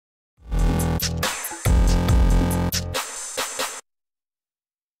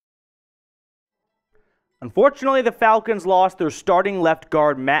Unfortunately, the Falcons lost their starting left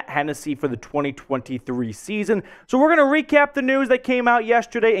guard, Matt Hennessy, for the 2023 season. So we're going to recap the news that came out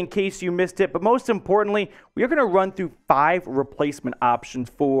yesterday in case you missed it. But most importantly, we are going to run through 5 replacement options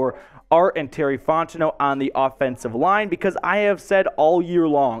for Art and Terry Fontenot on the offensive line, because I have said all year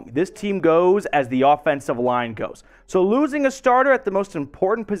long, this team goes as the offensive line goes. So losing a starter at the most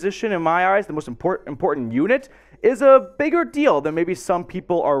important position in my eyes, the most important unit, is a bigger deal than maybe some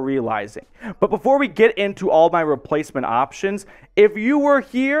people are realizing. But before we get into all my replacement options, if you were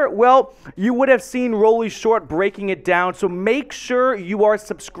here, well, you would have seen Rolly Short breaking it down. So make sure you are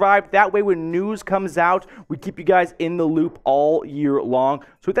subscribed. That way when news comes out, we keep you guys in the loop all year long.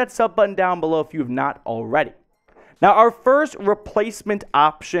 So hit that sub button down below if you have not already. Now, our first replacement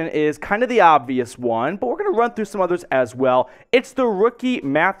option is kind of the obvious one, but we're going to run through some others as well. It's the rookie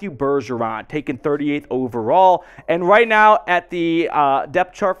Matthew Bergeron, taken 38th overall. And right now at the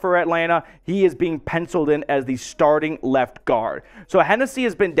depth chart for Atlanta, he is being penciled in as the starting left guard. So Hennessy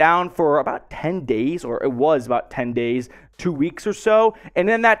has been down for about 10 days, or it was about 10 days, 2 weeks or so. And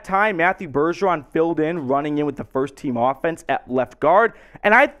in that time, Matthew Bergeron filled in, running in with the first team offense at left guard.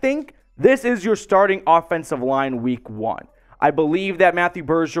 And I think this is your starting offensive line week 1. I believe that Matthew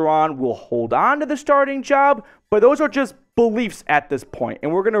Bergeron will hold on to the starting job, but those are just beliefs at this point,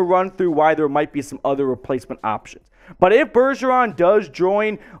 and we're going to run through why there might be some other replacement options. But if Bergeron does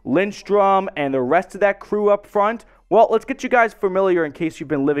join Lindstrom and the rest of that crew up front, well, let's get you guys familiar in case you've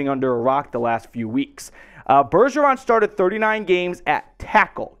been living under a rock the last few weeks. Bergeron started 39 games at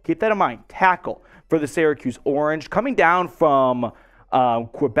tackle. Keep that in mind, tackle for the Syracuse Orange, coming down from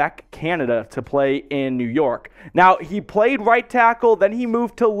Quebec, Canada, to play in New York. Now, he played right tackle, then he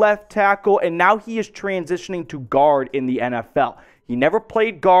moved to left tackle, and now he is transitioning to guard in the NFL. He never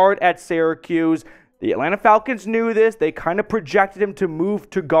played guard at Syracuse. The Atlanta Falcons knew this. They kind of projected him to move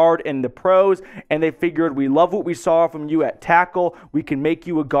to guard in the pros, and they figured, we love what we saw from you at tackle. We can make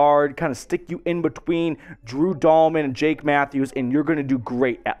you a guard, kind of stick you in between Drew Dahlman and Jake Matthews, and you're going to do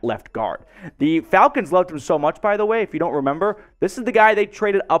great at left guard. The Falcons loved him so much, by the way, if you don't remember, this is the guy they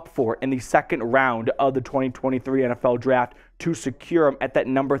traded up for in the second round of the 2023 NFL Draft to secure him at that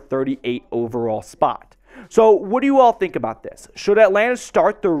number 38 overall spot. So what do you all think about this? Should Atlanta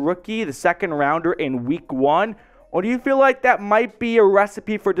start the rookie, the second rounder, in week 1? Or do you feel like that might be a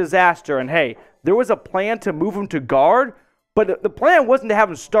recipe for disaster? And hey, there was a plan to move him to guard, but the plan wasn't to have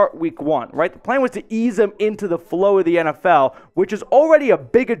him start week 1, right? The plan was to ease him into the flow of the NFL, which is already a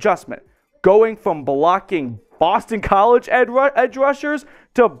big adjustment. Going from blocking Boston College edge rushers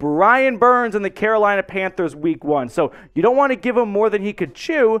to Brian Burns and the Carolina Panthers week 1. So you don't want to give him more than he could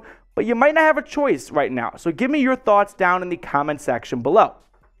chew, but you might not have a choice right now. So give me your thoughts down in the comment section below.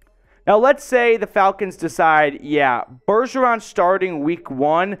 Now, let's say the Falcons decide, yeah, Bergeron starting week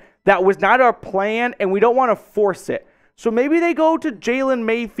 1, that was not our plan, and we don't want to force it. So maybe they go to Jalen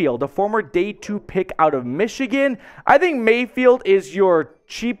Mayfield, a former day 2 pick out of Michigan. I think Mayfield is your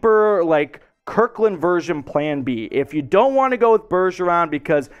cheaper, like, Kirkland version plan B. If you don't want to go with Bergeron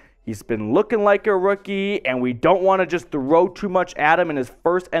because he's been looking like a rookie, and we don't want to just throw too much at him in his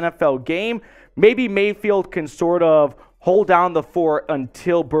first NFL game, maybe Mayfield can sort of hold down the fort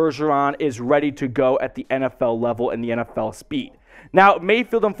until Bergeron is ready to go at the NFL level and the NFL speed. Now,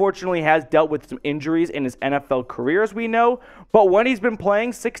 Mayfield, unfortunately, has dealt with some injuries in his NFL career, as we know, but when he's been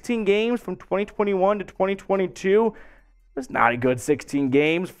playing 16 games from 2021 to 2022, it was not a good 16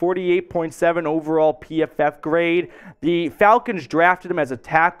 games, 48.7 overall PFF grade. The Falcons drafted him as a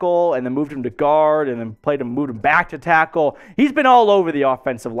tackle and then moved him to guard and then moved him back to tackle. He's been all over the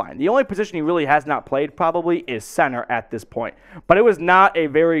offensive line. The only position he really has not played probably is center at this point. But it was not a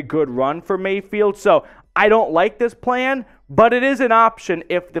very good run for Mayfield, so I don't like this plan, but it is an option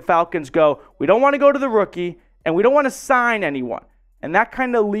if the Falcons go, we don't want to go to the rookie and we don't want to sign anyone. And that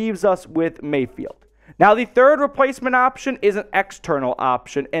kind of leaves us with Mayfield. Now, the third replacement option is an external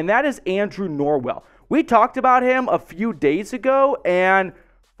option, and that is Andrew Norwell. We talked about him a few days ago, and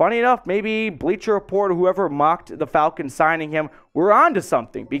funny enough, maybe Bleacher Report or whoever mocked the Falcons signing him were onto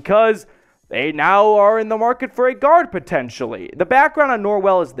something because they now are in the market for a guard potentially. The background on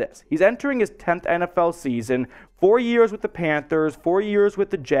Norwell is this. He's entering his 10th NFL season, 4 years with the Panthers, 4 years with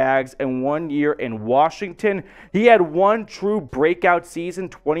the Jags, and 1 year in Washington. He had one true breakout season,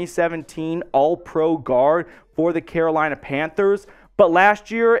 2017 All-Pro guard for the Carolina Panthers. But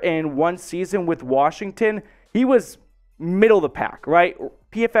last year in one season with Washington, he was middle of the pack, right?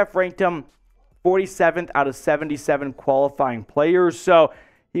 PFF ranked him 47th out of 77 qualifying players. So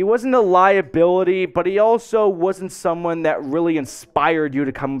he wasn't a liability, but he also wasn't someone that really inspired you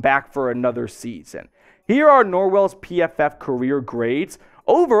to come back for another season. Here are Norwell's PFF career grades.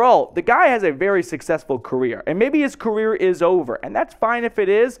 overall, the guy has a very successful career, and maybe his career is over, and that's fine if it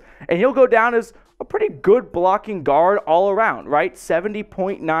is, and he'll go down as a pretty good blocking guard all around, right?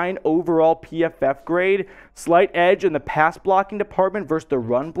 70.9 overall PFF grade, slight edge in the pass blocking department versus the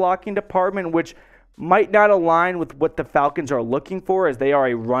run blocking department, which might not align with what the Falcons are looking for, as they are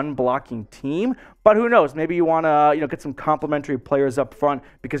a run blocking team. But who knows? Maybe you want to get some complementary players up front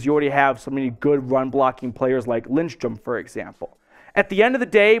because you already have so many good run blocking players like Lindstrom, for example. At the end of the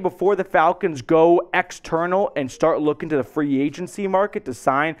day, before the Falcons go external and start looking to the free agency market to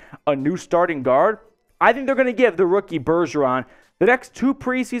sign a new starting guard, I think they're going to give the rookie Bergeron the next 2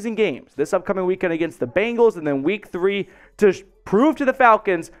 preseason games, this upcoming weekend against the Bengals and then week 3, to prove to the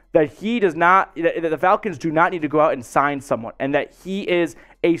Falcons that the Falcons do not need to go out and sign someone, and that he is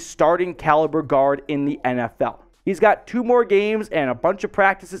a starting caliber guard in the NFL. He's got 2 more games and a bunch of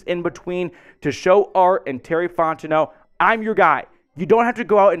practices in between to show Art and Terry Fontenot, I'm your guy. You don't have to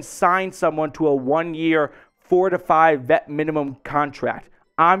go out and sign someone to a 1-year, 4 to 5 vet minimum contract.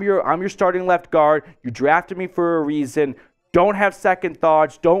 I'm your starting left guard. You drafted me for a reason. Don't have second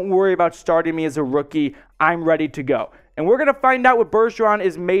thoughts. Don't worry about starting me as a rookie. I'm ready to go. And we're going to find out what Bergeron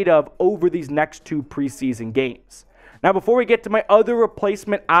is made of over these next 2 preseason games. Now, before we get to my other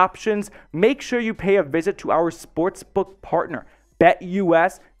replacement options, make sure you pay a visit to our sportsbook partner,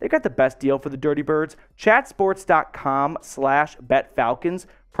 BetUS. They got the best deal for the Dirty Birds. Chatsports.com/BetFalcons.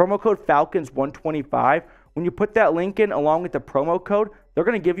 Promo code Falcons125. When you put that link in along with the promo code, they're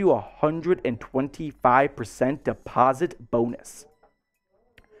going to give you a 125% deposit bonus.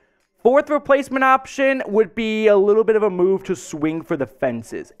 Fourth replacement option would be a little bit of a move to swing for the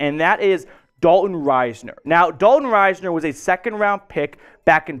fences, and that is Dalton Risner. Now, Dalton Risner was a second-round pick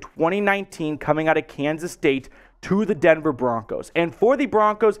back in 2019 coming out of Kansas State to the Denver Broncos. And for the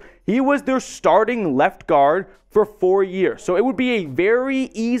Broncos, he was their starting left guard for 4 years. So it would be a very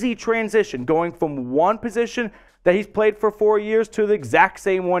easy transition going from one position that he's played for 4 years to the exact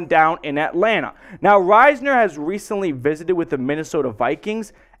same one down in Atlanta. Now, Risner has recently visited with the Minnesota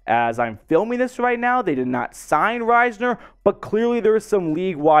Vikings. As I'm filming this right now, they did not sign Risner, but clearly there is some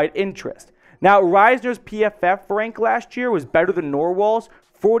league-wide interest. Now, Risner's PFF rank last year was better than Norwell's,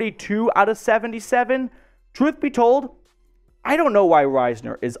 42 out of 77. Truth be told, I don't know why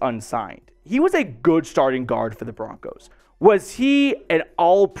Risner is unsigned. He was a good starting guard for the Broncos. Was he an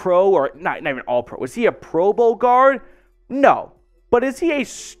all-pro, or not even all-pro, was he a Pro Bowl guard? No. But is he a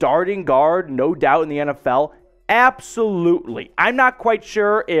starting guard, no doubt, in the NFL? Absolutely. I'm not quite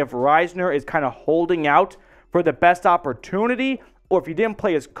sure if Risner is kind of holding out for the best opportunity, or if he didn't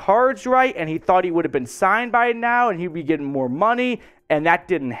play his cards right and he thought he would have been signed by now and he'd be getting more money, and that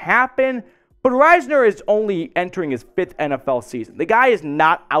didn't happen. But Risner is only entering his 5th NFL season. The guy is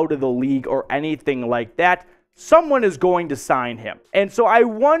not out of the league or anything like that. Someone is going to sign him. And so I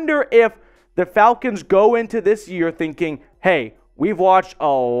wonder if the Falcons go into this year thinking, hey, we've watched a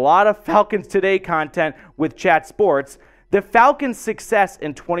lot of Falcons Today content with Chat Sports. The Falcons' success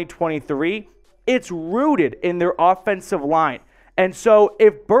in 2023, it's rooted in their offensive line. And so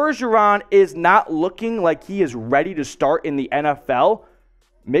if Bergeron is not looking like he is ready to start in the NFL,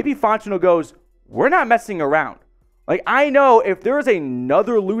 maybe Fontenot goes, we're not messing around. Like, I know if there is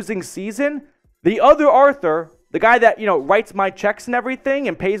another losing season, the other Arthur, the guy that, writes my checks and everything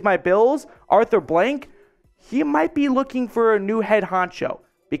and pays my bills, Arthur Blank, he might be looking for a new head honcho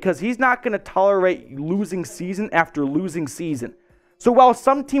because he's not going to tolerate losing season after losing season. So while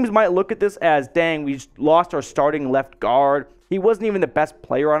some teams might look at this as, dang, we lost our starting left guard, he wasn't even the best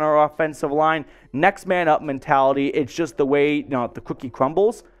player on our offensive line, next man up mentality, it's just the way the cookie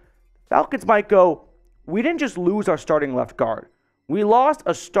crumbles. Falcons might go, we didn't just lose our starting left guard. We lost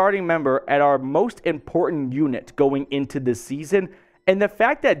a starting member at our most important unit going into this season, and the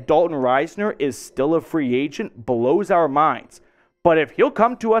fact that Dalton Risner is still a free agent blows our minds. But if he'll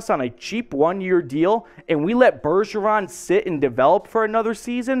come to us on a cheap 1-year deal and we let Bergeron sit and develop for another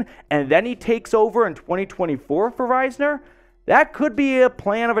season and then he takes over in 2024 for Risner, that could be a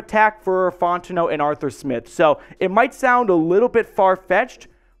plan of attack for Fontenot and Arthur Smith. So it might sound a little bit far-fetched,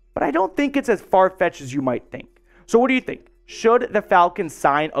 but I don't think it's as far-fetched as you might think. So what do you think? Should the Falcons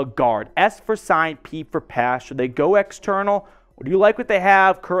sign a guard? S for sign, P for pass. Should they go external? Or do you like what they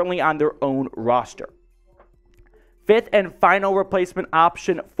have currently on their own roster? 5th and final replacement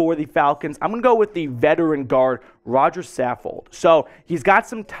option for the Falcons, I'm going to go with the veteran guard, Rodger Saffold. So he's got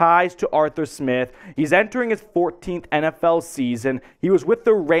some ties to Arthur Smith. He's entering his 14th NFL season. He was with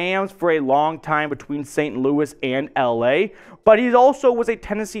the Rams for a long time between St. Louis and LA, but he also was a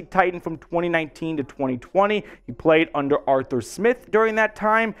Tennessee Titan from 2019 to 2020. He played under Arthur Smith during that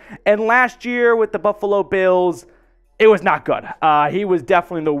time. And last year with the Buffalo Bills, It was not good. He was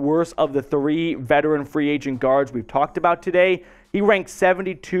definitely the worst of the 3 veteran free agent guards we've talked about today. He ranked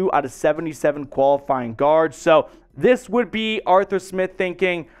 72 out of 77 qualifying guards. So this would be Arthur Smith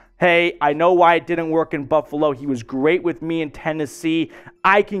thinking, hey, I know why it didn't work in Buffalo. He was great with me in Tennessee.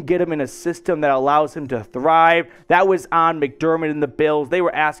 I can get him in a system that allows him to thrive. That was on McDermott and the Bills. They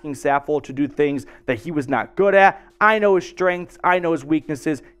were asking Saffold to do things that he was not good at. I know his strengths. I know his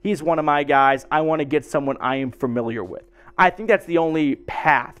weaknesses. He's one of my guys. I want to get someone I am familiar with. I think that's the only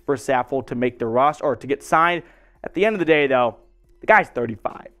path for Saffold to make the roster or to get signed. At the end of the day, though, the guy's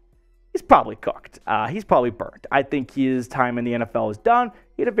 35. He's probably cooked. He's probably burnt. I think his time in the NFL is done.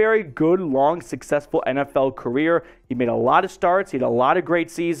 He had a very good, long, successful NFL career. He made a lot of starts. He had a lot of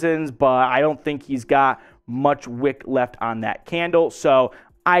great seasons, but I don't think he's got much wick left on that candle. So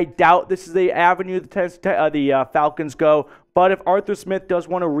I doubt this is the avenue the Falcons go. But if Arthur Smith does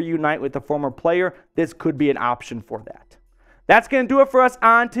want to reunite with a former player, this could be an option for that. That's going to do it for us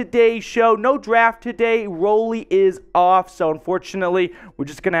on today's show. No draft today. Roley is off, so unfortunately, we're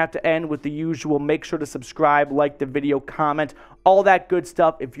just going to have to end with the usual. Make sure to subscribe, like the video, comment, all that good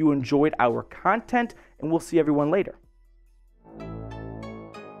stuff if you enjoyed our content, and we'll see everyone later.